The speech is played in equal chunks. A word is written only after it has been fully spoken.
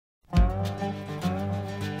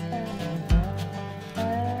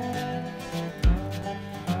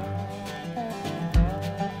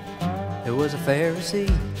There was a Pharisee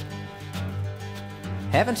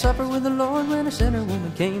having supper with the Lord when a sinner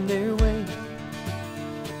woman came their way.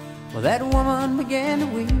 Well, that woman began to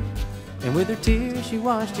weep, and with her tears she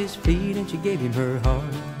washed his feet, and she gave him her heart.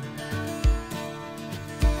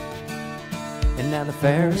 And now the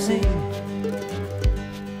Pharisee,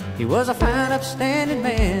 he was a fine, upstanding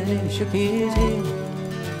man, and he shook his head.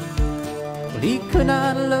 Well, he could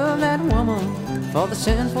not love that woman for the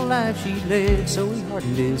sinful life she led, so he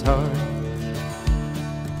hardened his heart,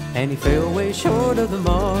 and he fell way short of the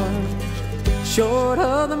mark, short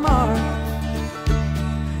of the mark.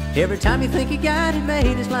 Every time you think you got it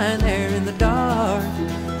made, it's lying there in the dark.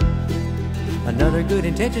 Another good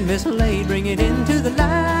intention mislaid, bring it into the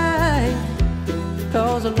light,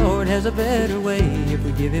 'cause the Lord has a better way if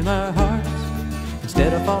we give Him our hearts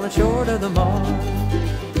instead of falling short of the mark.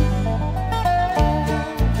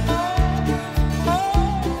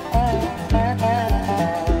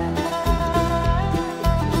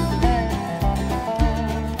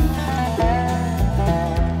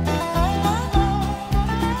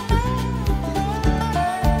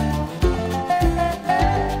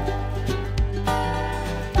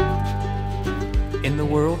 In the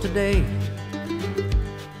world today,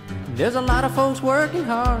 there's a lot of folks working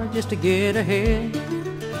hard just to get ahead,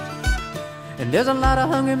 and there's a lot of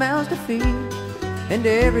hungry mouths to feed, and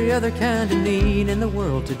every other kind of need in the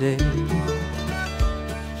world today.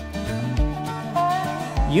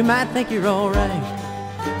 You might think you're all right,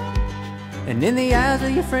 and in the eyes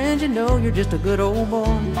of your friends you know you're just a good old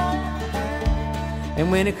boy,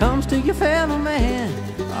 and when it comes to your fellow man,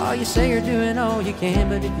 oh, you say you're doing all you can,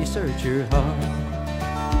 but if you search your heart,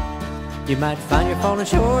 you might find you're falling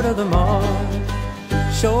short of the mark,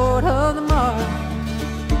 short of the mark.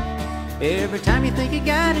 Every time you think you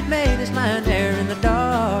got it made, it's lying there in the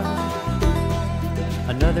dark.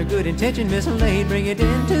 Another good intention mislaid, bring it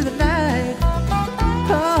into the light,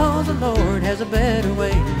 'cause the Lord has a better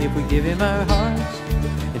way if we give Him our hearts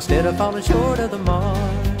instead of falling short of the mark,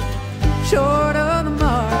 short of the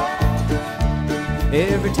mark.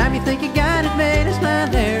 Every time you think you got it made, it's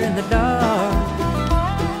lying there in the dark.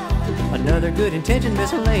 Another good intention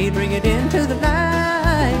mislaid, bring it into the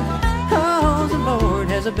light, 'cause the Lord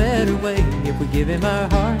has a better way if we give Him our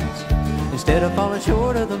hearts instead of falling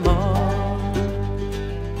short of the mark.